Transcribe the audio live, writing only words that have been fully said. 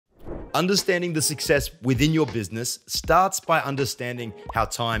Understanding the success within your business starts by understanding how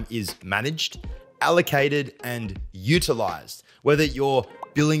time is managed, allocated, and utilized. Whether you're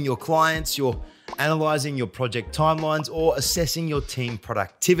billing your clients, you're analyzing your project timelines, or assessing your team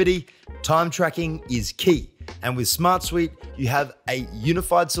productivity, time tracking is key. And with SmartSuite, you have a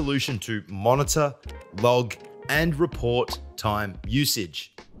unified solution to monitor, log, and report time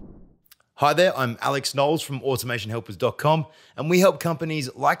usage. Hi there, I'm Alex Knowles from automationhelpers.com, and we help companies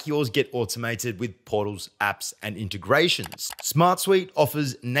like yours get automated with portals, apps, and integrations. SmartSuite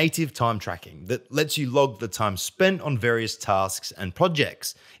offers native time tracking that lets you log the time spent on various tasks and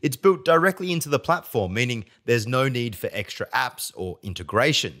projects. It's built directly into the platform, meaning there's no need for extra apps or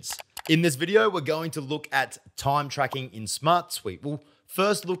integrations. In this video, we're going to look at time tracking in SmartSuite. We'll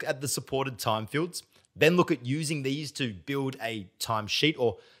first look at the supported time fields, then look at using these to build a timesheet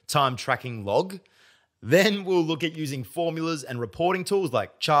or time tracking log. Then we'll look at using formulas and reporting tools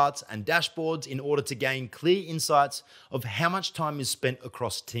like charts and dashboards in order to gain clear insights of how much time is spent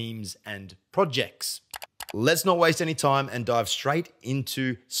across teams and projects. Let's not waste any time and dive straight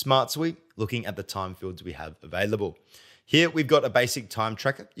into SmartSuite, looking at the time fields we have available. Here we've got a basic time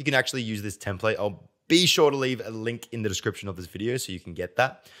tracker. You can actually use this template. I'll be sure to leave a link in the description of this video so you can get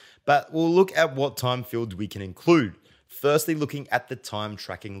that. But we'll look at what time fields we can include. Firstly, looking at the time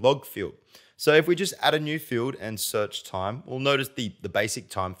tracking log field. So if we just add a new field and search time, we'll notice the basic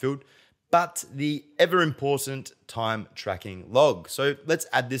time field, but the ever important time tracking log. So let's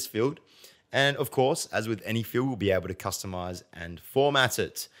add this field. And of course, as with any field, we'll be able to customize and format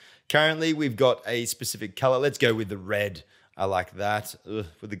it. Currently, we've got a specific color. Let's go with the red. I like that.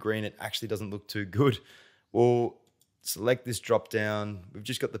 With the green, it actually doesn't look too good. We'll select this drop down. We've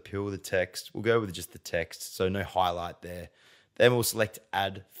just got the pill with the text. We'll go with just the text, so no highlight there. Then we'll select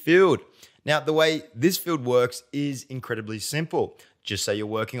add field. Now, the way this field works is incredibly simple. Just say you're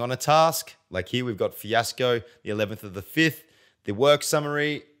working on a task. Like here, we've got fiasco, the 11th of the 5th, the work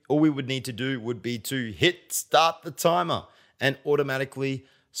summary. All we would need to do would be to hit start the timer, and automatically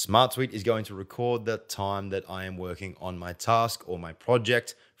SmartSuite is going to record the time that I am working on my task or my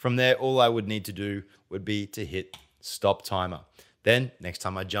project. From there, all I would need to do would be to hit stop timer. Then next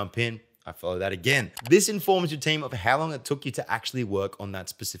time I jump in, I follow that again. This informs your team of how long it took you to actually work on that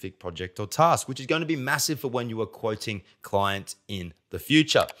specific project or task, which is going to be massive for when you are quoting clients in the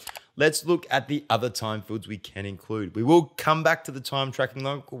future. Let's look at the other time fields we can include. We will come back to the time tracking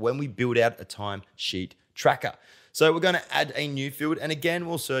log when we build out a timesheet tracker. So we're going to add a new field, and again,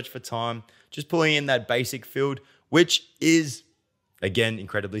 we'll search for time, just pulling in that basic field, which is, again,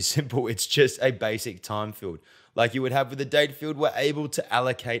 incredibly simple. It's just a basic time field. Like you would have with the date field, we're able to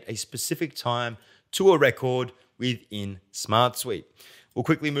allocate a specific time to a record within SmartSuite. We'll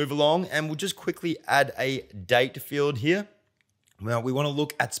quickly move along and we'll just quickly add a date field here. Now we want to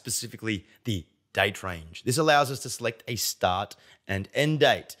look at specifically the date range. This allows us to select a start and end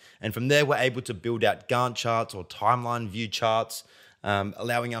date. And from there, we're able to build out Gantt charts or timeline view charts,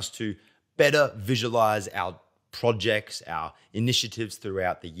 allowing us to better visualize our projects, our initiatives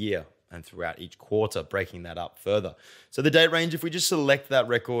throughout the year and throughout each quarter, breaking that up further. So the date range, if we just select that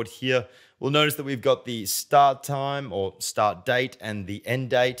record here, we'll notice that we've got the start time or start date and the end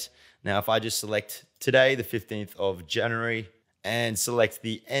date. Now, if I just select today, the 15th of January, and select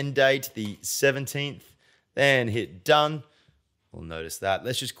the end date, the 17th, then hit done, we'll notice that.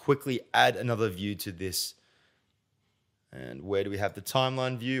 Let's just quickly add another view to this. And where do we have the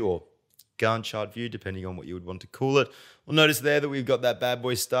timeline view or Gantt chart view, depending on what you would want to call it? We'll notice there that we've got that bad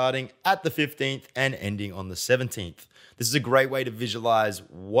boy starting at the 15th and ending on the 17th. This is a great way to visualize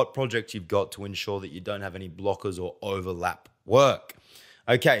what project you've got to ensure that you don't have any blockers or overlap work.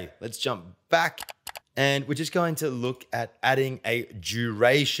 Okay, let's jump back. And we're just going to look at adding a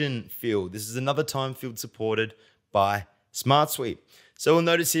duration field. This is another time field supported by SmartSuite. So we'll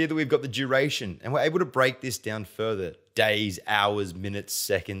notice here that we've got the duration, and we're able to break this down further. Days, hours, minutes,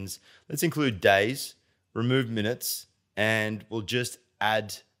 seconds. Let's include days, remove minutes, and we'll just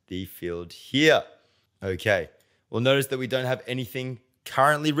add the field here. Okay, we'll notice that we don't have anything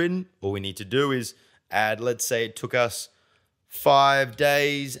currently written. All we need to do is add, let's say it took us 5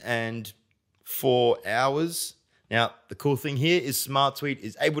 days and 4 hours. Now, the cool thing here is SmartSuite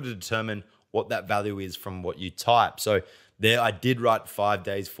is able to determine what that value is from what you type. So there I did write 5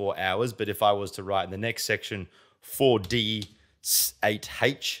 days, 4 hours, but if I was to write in the next section 4D,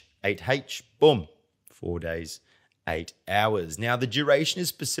 8H, boom, 4 days, 8 hours. Now, the duration is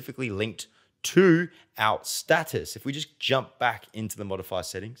specifically linked to our status. If we just jump back into the modify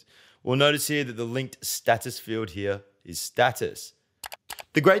settings, we'll notice here that the linked status field here is status.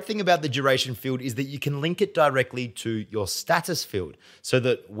 The great thing about the duration field is that you can link it directly to your status field so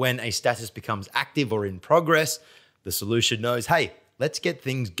that when a status becomes active or in progress, the solution knows, hey, let's get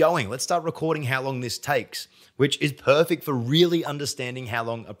things going. Let's start recording how long this takes, which is perfect for really understanding how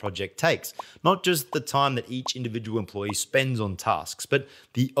long a project takes. Not just the time that each individual employee spends on tasks, but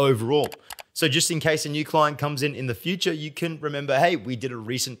the overall. So just in case a new client comes in the future, you can remember, hey, we did a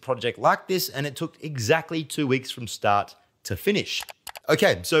recent project like this and it took exactly 2 weeks from start to finish.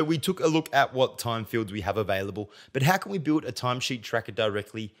 Okay, so we took a look at what time fields we have available, but how can we build a timesheet tracker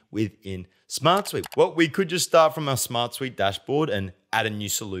directly within SmartSuite? Well, we could just start from our SmartSuite dashboard and add a new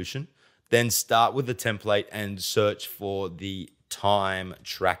solution, then start with the template and search for the time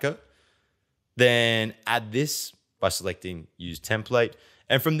tracker, then add this by selecting use template.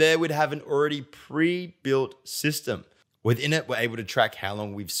 And from there, we'd have an already pre-built system. Within it, we're able to track how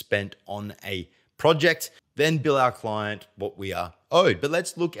long we've spent on a project, then bill our client what we are owed. But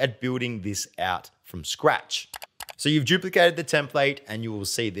let's look at building this out from scratch. So you've duplicated the template and you will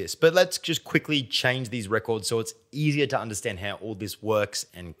see this, but let's just quickly change these records so it's easier to understand how all this works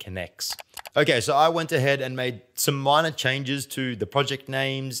and connects. Okay, so I went ahead and made some minor changes to the project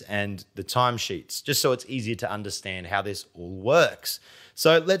names and the timesheets, just so it's easier to understand how this all works.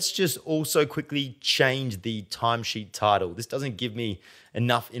 So let's just also quickly change the timesheet title. This doesn't give me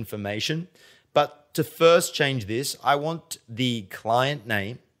enough information, but to first change this, I want the client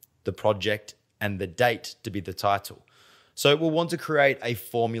name, the project, and the date to be the title. So we'll want to create a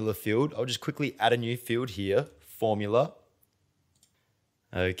formula field. I'll just quickly add a new field here, formula.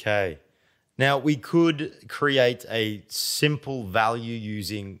 Okay. Now we could create a simple value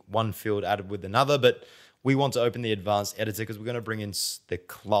using one field added with another, but we want to open the advanced editor because we're going to bring in the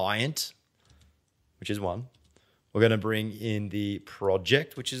client, which is one. We're going to bring in the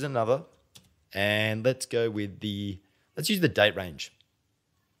project, which is another. And let's go with let's use the date range.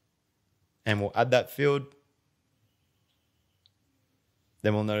 And we'll add that field.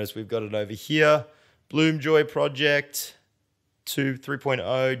 Then we'll notice we've got it over here. Bloomjoy project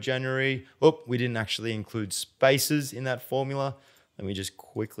 3.0 January. Oh, we didn't actually include spaces in that formula. Let me just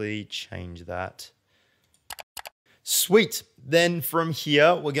quickly change that. Sweet. Then from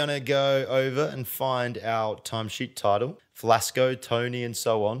here, we're going to go over and find our timesheet title, Flasco, Tony, and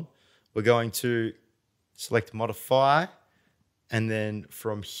so on. We're going to select modify. And then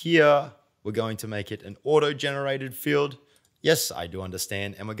from here, we're going to make it an auto-generated field. Yes, I do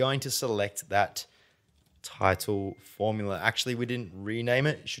understand. And we're going to select that title formula. Actually, we didn't rename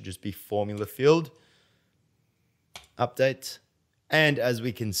it. It should just be formula field. Update. And as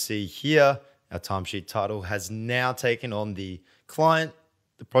we can see here, our timesheet title has now taken on the client,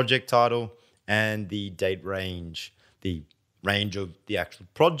 the project title, and the date range, the range of the actual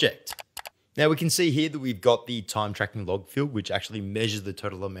project. Now we can see here that we've got the time tracking log field, which actually measures the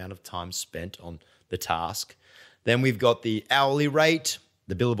total amount of time spent on the task. Then we've got the hourly rate,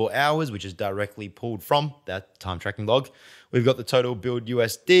 the billable hours, which is directly pulled from that time tracking log. We've got the total billed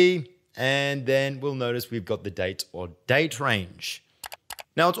USD, and then we'll notice we've got the date or date range.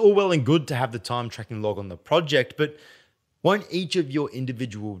 Now it's all well and good to have the time tracking log on the project, but won't each of your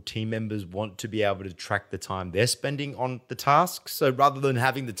individual team members want to be able to track the time they're spending on the tasks? So rather than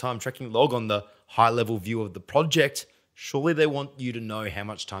having the time tracking log on the high level view of the project, surely they want you to know how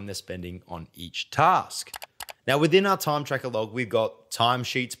much time they're spending on each task. Now within our time tracker log, we've got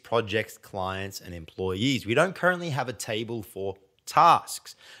timesheets, projects, clients, and employees. We don't currently have a table for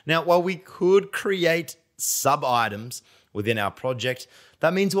tasks. Now, while we could create sub-items within our project,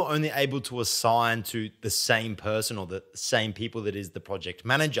 that means we're only able to assign to the same person or the same people that is the project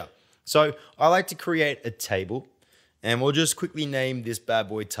manager. So I like to create a table, and we'll just quickly name this bad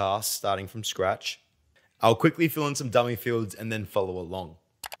boy task starting from scratch. I'll quickly fill in some dummy fields and then follow along.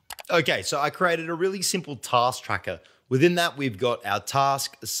 Okay, so I created a really simple task tracker. Within that, we've got our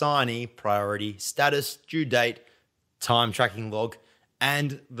task, assignee, priority, status, due date, time tracking log,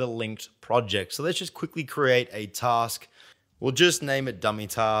 and the linked project. So let's just quickly create a task. We'll just name it dummy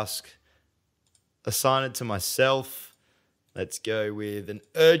task, assign it to myself. Let's go with an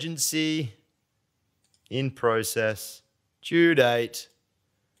urgency, in process, due date,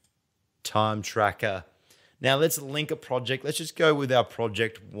 time tracker. Now let's link a project. Let's just go with our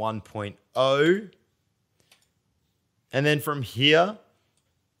project 1.0. And then from here,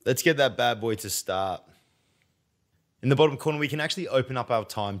 let's get that bad boy to start. In the bottom corner, we can actually open up our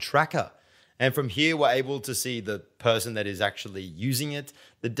time tracker. And from here, we're able to see the person that is actually using it,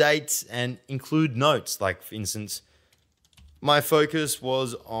 the dates, and include notes. Like for instance, my focus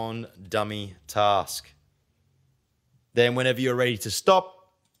was on dummy task. Then whenever you're ready to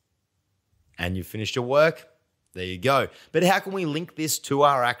stop and you've finished your work, There you go. But how can we link this to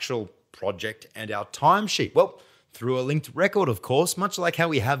our actual project and our timesheet? Well, through a linked record, of course, much like how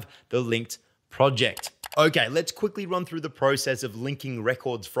we have the linked project. Okay, let's quickly run through the process of linking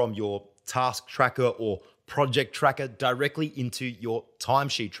records from your task tracker or project tracker directly into your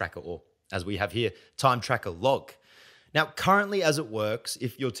timesheet tracker, or as we have here, time tracker log. Now, currently as it works,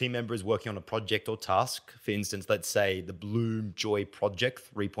 if your team member is working on a project or task, for instance, let's say the Bloom Joy Project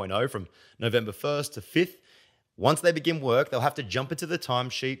 3.0 from November 1st to 5th, once they begin work, they'll have to jump into the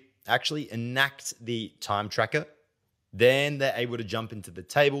timesheet, actually enact the time tracker. Then they're able to jump into the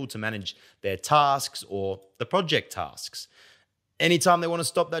table to manage their tasks or the project tasks. Anytime they want to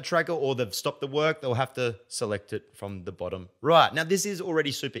stop that tracker or they've stopped the work, they'll have to select it from the bottom right. Now, this is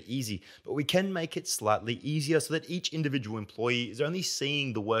already super easy, but we can make it slightly easier so that each individual employee is only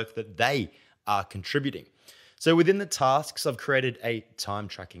seeing the work that they are contributing. So within the tasks, I've created a time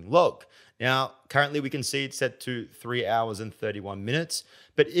tracking log. Now, currently we can see it's set to 3 hours and 31 minutes,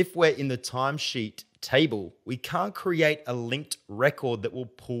 but if we're in the timesheet table, we can't create a linked record that will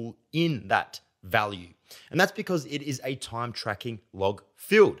pull in that value. And that's because it is a time tracking log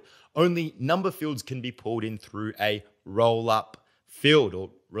field. Only number fields can be pulled in through a roll up field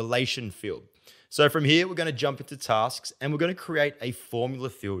or relation field. So from here, we're going to jump into tasks and we're going to create a formula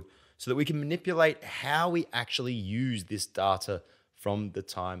field so that we can manipulate how we actually use this data from the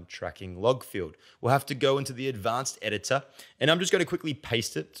time tracking log field. We'll have to go into the advanced editor and I'm just going to quickly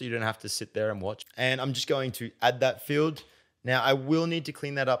paste it so you don't have to sit there and watch. And I'm just going to add that field. Now, I will need to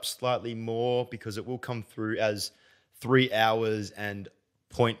clean that up slightly more because it will come through as 3 hours and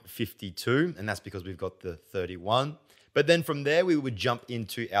 0.52, and that's because we've got the 31. But then from there, we would jump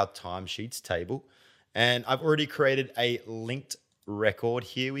into our timesheets table, and I've already created a linked record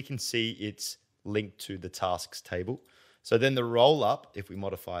here. We can see it's linked to the tasks table. So then the roll up, if we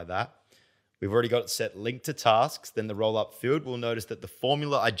modify that, we've already got it set linked to tasks. Then the roll up field, we'll notice that the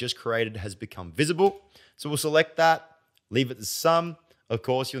formula I just created has become visible. So we'll select that. Leave it as sum. Of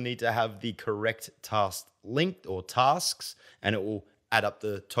course, you'll need to have the correct task linked or tasks, and it will add up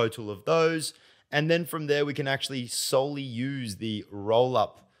the total of those. And then from there, we can actually solely use the roll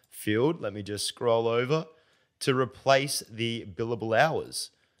up field. Let me just scroll over to replace the billable hours.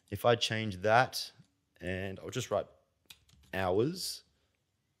 If I change that, and I'll just write hours,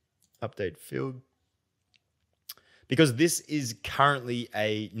 update field, because this is currently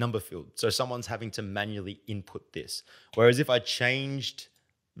a number field. So someone's having to manually input this. Whereas if I changed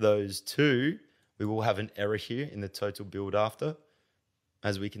those two, we will have an error here in the total build after,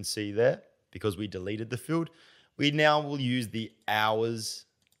 as we can see there, because we deleted the field. We now will use the hours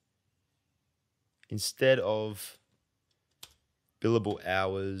instead of billable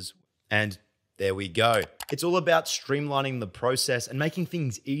hours, and there we go. It's all about streamlining the process and making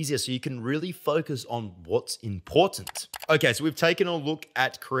things easier so you can really focus on what's important. Okay, so we've taken a look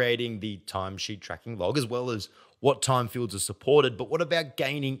at creating the timesheet tracking log as well as what time fields are supported, but what about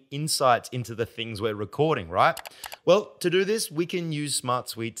gaining insights into the things we're recording, right? Well, to do this, we can use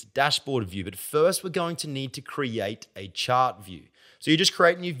SmartSuite's dashboard view, but first we're going to need to create a chart view. So you just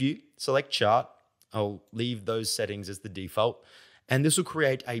create a new view, select chart. I'll leave those settings as the default, and this will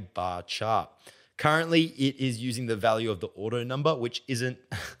create a bar chart. Currently, it is using the value of the auto number, which isn't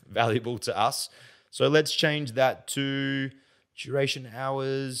valuable to us. So let's change that to duration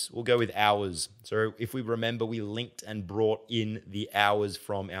hours. We'll go with hours. So if we remember, we linked and brought in the hours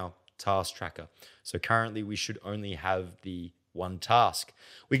from our task tracker. So currently, we should only have the one task.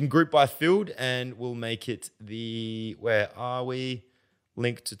 We can group by field and we'll make it the, where are we?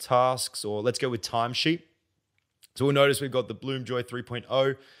 Link to tasks, or let's go with timesheet. So we'll notice we've got the Bloom Joy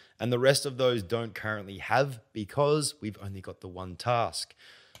 3.0. And the rest of those don't currently have because we've only got the one task.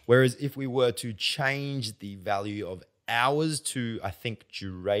 Whereas if we were to change the value of hours to, I think,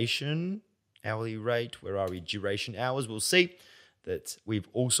 duration, hourly rate, where are we? Duration hours, we'll see that we've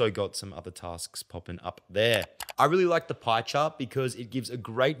also got some other tasks popping up there. I really like the pie chart because it gives a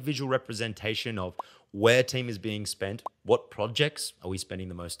great visual representation of where team is being spent, what projects are we spending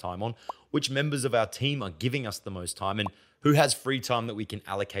the most time on, which members of our team are giving us the most time, and who has free time that we can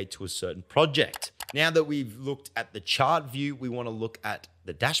allocate to a certain project. Now that we've looked at the chart view, we want to look at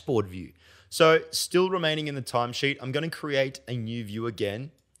the dashboard view. So still remaining in the timesheet, I'm going to create a new view again,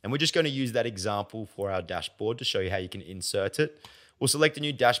 and we're just going to use that example for our dashboard to show you how you can insert it. We'll select a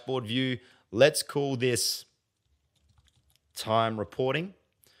new dashboard view. Let's call this time reporting,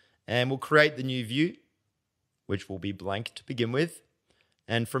 and we'll create the new view, which will be blank to begin with.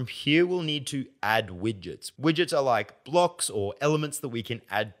 And from here, we'll need to add widgets. Widgets are like blocks or elements that we can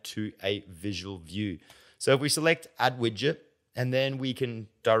add to a visual view. So if we select add widget, and then we can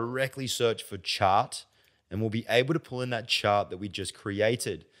directly search for chart, and we'll be able to pull in that chart that we just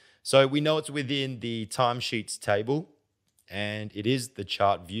created. So we know it's within the timesheets table, and it is the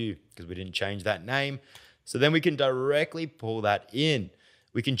chart view because we didn't change that name. So then we can directly pull that in.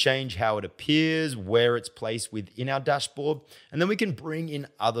 We can change how it appears, where it's placed within our dashboard, and then we can bring in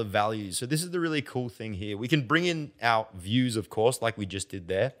other values. So this is the really cool thing here. We can bring in our views, of course, like we just did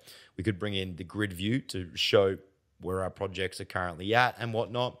there. We could bring in the grid view to show where our projects are currently at and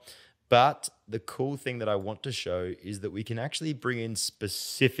whatnot. But the cool thing that I want to show is that we can actually bring in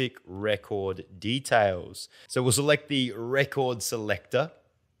specific record details. So we'll select the record selector,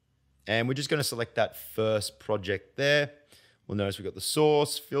 and we're just going to select that first project there. We'll notice we've got the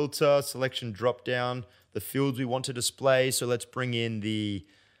source, filter, selection dropdown, the fields we want to display. So let's bring in the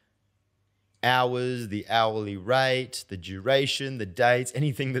hours, the hourly rate, the duration, the dates,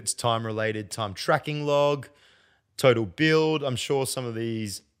 anything that's time related, time tracking log, total build. I'm sure some of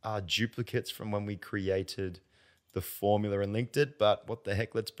these are duplicates from when we created the formula and linked it, but what the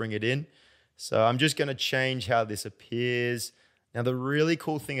heck, let's bring it in. So I'm just going to change how this appears. Now, the really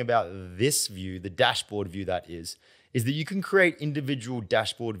cool thing about this view, the dashboard view that is that you can create individual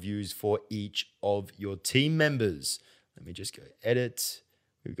dashboard views for each of your team members. Let me just go edit.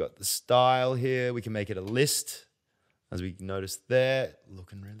 We've got the style here. We can make it a list, as we noticed there,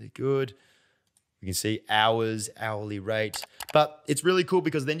 looking really good. We can see hours, hourly rate, but it's really cool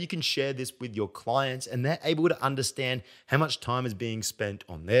because then you can share this with your clients and they're able to understand how much time is being spent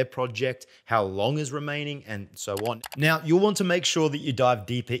on their project, how long is remaining, and so on. Now, you'll want to make sure that you dive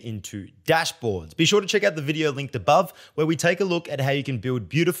deeper into dashboards. Be sure to check out the video linked above where we take a look at how you can build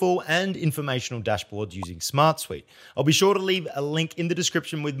beautiful and informational dashboards using SmartSuite. I'll be sure to leave a link in the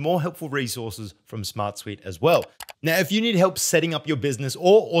description with more helpful resources from SmartSuite as well. Now, if you need help setting up your business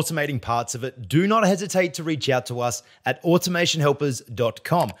or automating parts of it, do not hesitate to reach out to us at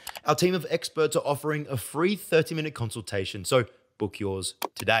automationhelpers.com. Our team of experts are offering a free 30-minute consultation, so book yours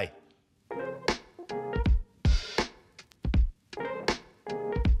today.